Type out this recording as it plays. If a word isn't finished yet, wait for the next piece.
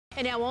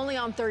And now only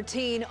on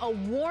 13, a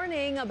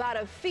warning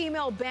about a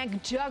female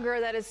bank jugger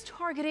that is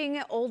targeting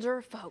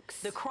older folks.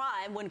 The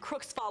crime, when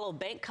crooks follow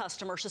bank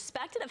customers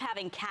suspected of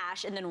having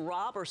cash and then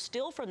rob or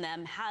steal from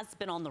them, has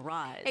been on the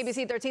rise.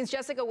 ABC 13's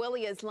Jessica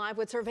Willie is live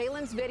with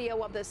surveillance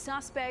video of the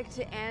suspect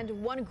and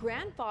one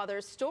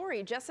grandfather's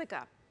story.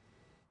 Jessica.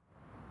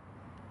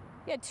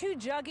 Yeah, two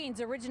juggings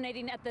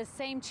originating at the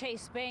same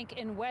Chase Bank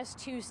in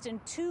West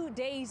Houston 2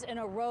 days in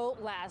a row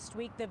last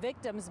week. The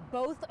victims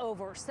both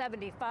over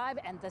 75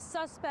 and the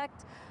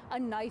suspect a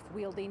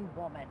knife-wielding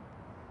woman.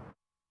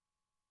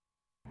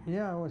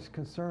 Yeah, I was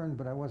concerned,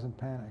 but I wasn't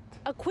panicked.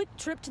 A quick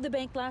trip to the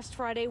bank last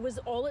Friday was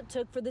all it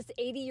took for this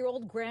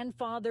 80-year-old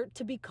grandfather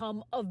to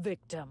become a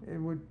victim. It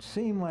would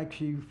seem like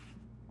she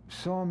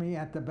saw me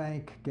at the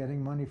bank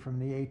getting money from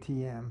the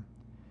ATM.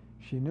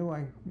 She knew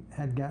I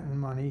had gotten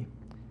money,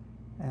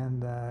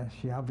 and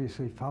she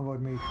obviously followed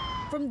me.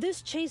 From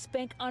this Chase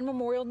Bank on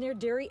Memorial near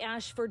Derry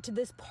Ashford to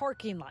this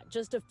parking lot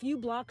just a few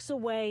blocks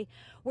away,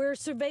 where a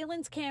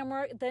surveillance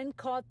camera then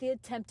caught the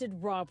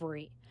attempted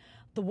robbery.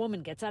 The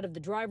woman gets out of the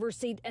driver's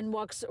seat and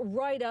walks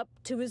right up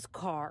to his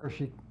car.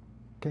 She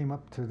came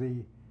up to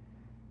the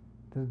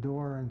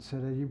door and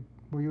said,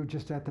 were you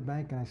just at the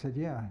bank? And I said,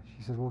 yeah.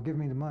 She said, well, give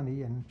me the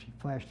money. And she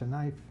flashed a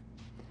knife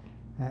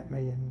at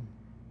me,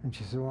 and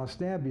she said, well, I'll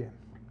stab you.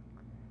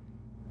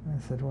 And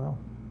I said, well,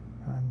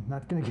 I'm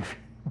not going to give you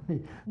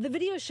money. The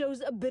video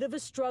shows a bit of a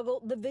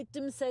struggle. The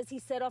victim says he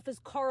set off his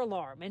car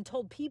alarm and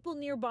told people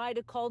nearby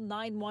to call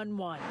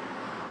 911.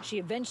 She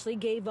eventually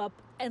gave up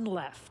and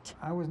left.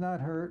 I was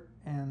not hurt,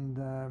 and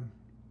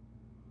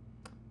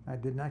I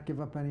did not give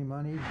up any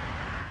money.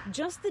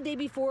 Just the day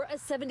before, a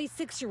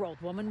 76-year-old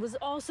woman was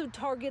also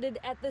targeted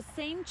at the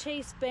same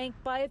Chase Bank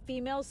by a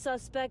female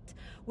suspect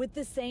with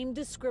the same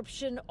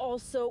description,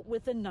 also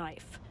with a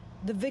knife.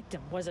 The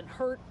victim wasn't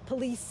hurt,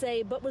 police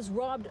say, but was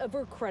robbed of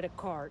her credit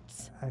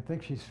cards. I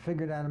think she's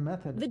figured out a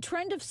method. The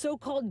trend of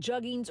so-called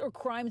juggings or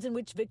crimes in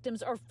which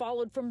victims are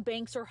followed from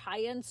banks or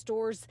high-end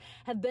stores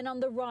have been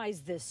on the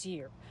rise this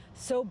year.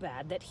 So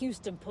bad that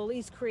Houston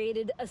police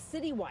created a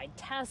citywide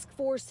task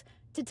force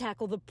to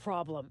tackle the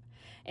problem.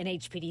 And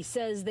HPD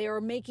says they are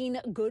making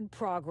good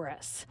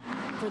progress.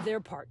 For their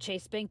part,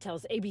 Chase Bank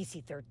tells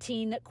ABC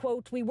 13,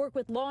 quote, we work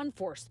with law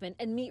enforcement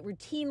and meet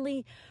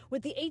routinely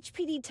with the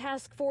HPD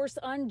task force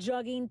on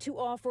jugging to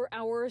offer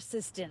our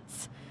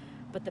assistance.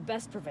 But the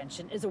best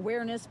prevention is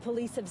awareness.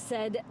 Police have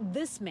said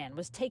this man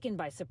was taken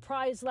by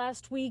surprise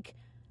last week.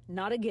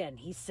 Not again,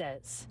 he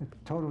says. It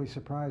totally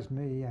surprised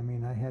me. I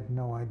mean, I had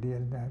no idea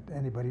that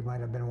anybody might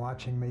have been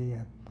watching me.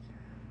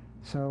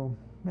 So,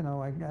 you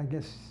know, I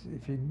guess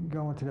if you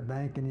go into the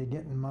bank and you're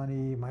getting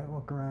money, you might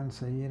look around and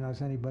say, you know,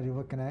 is anybody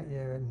looking at you?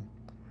 And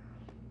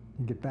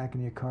you get back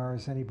in your car,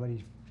 is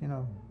anybody, you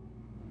know,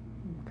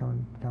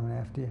 coming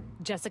after you?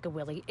 Jessica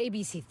Willie,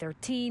 ABC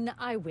 13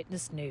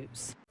 Eyewitness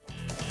News.